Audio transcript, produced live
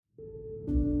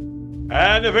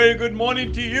And a very good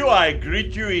morning to you. I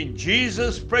greet you in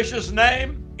Jesus' precious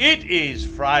name. It is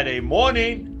Friday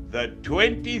morning, the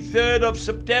 23rd of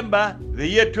September, the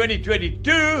year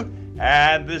 2022.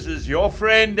 And this is your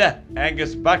friend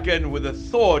Angus Buchan with a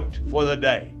thought for the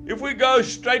day. If we go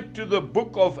straight to the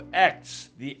book of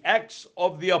Acts, the Acts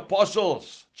of the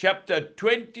Apostles, chapter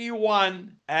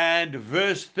 21 and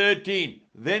verse 13.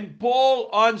 Then Paul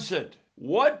answered,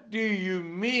 "What do you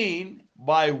mean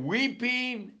by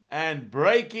weeping and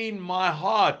breaking my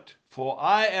heart? For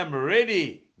I am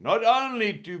ready not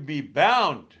only to be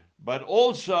bound, but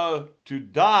also to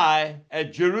die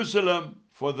at Jerusalem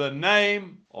for the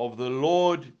name of the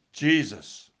Lord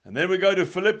Jesus." And then we go to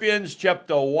Philippians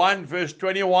chapter 1 verse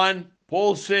 21.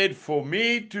 Paul said, "For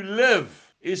me to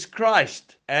live is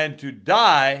Christ, and to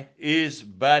die is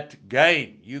but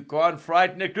gain." You can't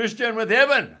frighten a Christian with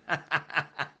heaven.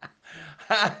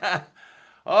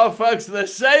 Oh, folks, the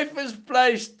safest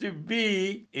place to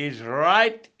be is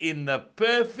right in the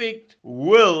perfect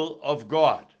will of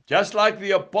God. Just like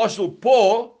the Apostle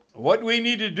Paul, what we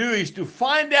need to do is to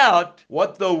find out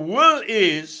what the will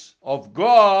is of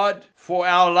God for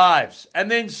our lives,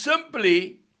 and then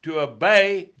simply to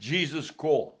obey Jesus'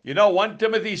 call. You know, 1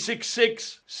 Timothy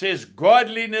 6:6 says,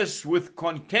 "Godliness with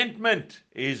contentment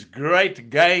is great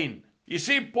gain." You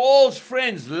see, Paul's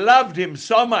friends loved him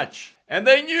so much, and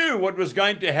they knew what was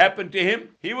going to happen to him.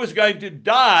 He was going to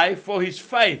die for his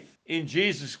faith in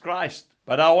Jesus Christ.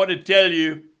 But I want to tell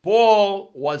you,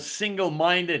 Paul was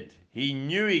single-minded. He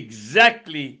knew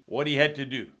exactly what he had to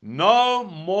do. No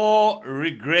more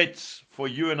regrets for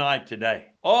you and I today.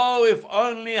 Oh, if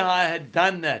only I had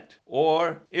done that.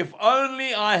 Or if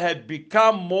only I had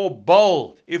become more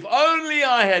bold. If only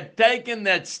I had taken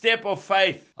that step of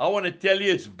faith. I want to tell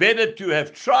you, it's better to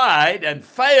have tried and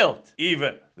failed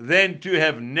even than to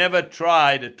have never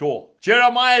tried at all.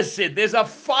 Jeremiah said, "There's a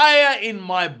fire in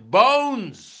my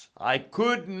bones. I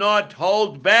could not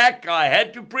hold back. I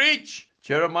had to preach."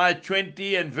 Jeremiah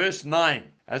 20 and verse 9.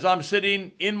 As I'm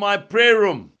sitting in my prayer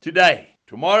room today,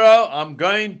 tomorrow I'm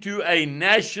going to a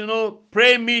national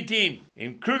prayer meeting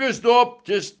in Krugersdorp,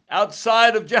 just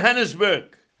outside of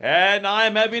Johannesburg. And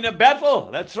I'm having a battle.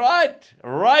 That's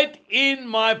right in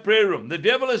my prayer room. The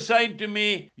devil is saying to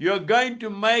me, "You're going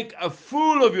to make a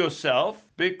fool of yourself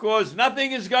because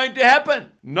nothing is going to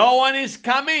happen. No one is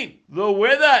coming. The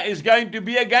weather is going to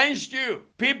be against you.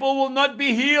 People will not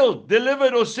be healed,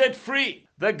 delivered, or set free.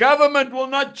 The government will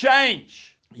not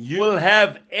change. You will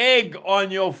have egg on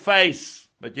your face."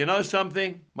 But you know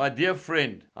something, my dear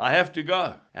friend, I have to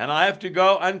go. And I have to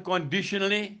go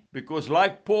unconditionally because,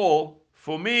 like Paul,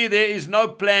 for me, there is no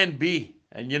plan B.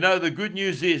 And you know, the good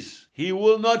news is he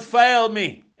will not fail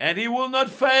me, and he will not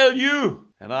fail you.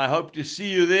 And I hope to see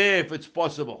you there if it's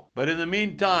possible. But in the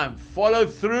meantime, follow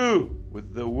through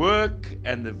with the work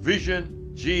and the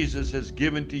vision Jesus has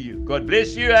given to you. God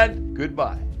bless you and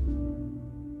goodbye.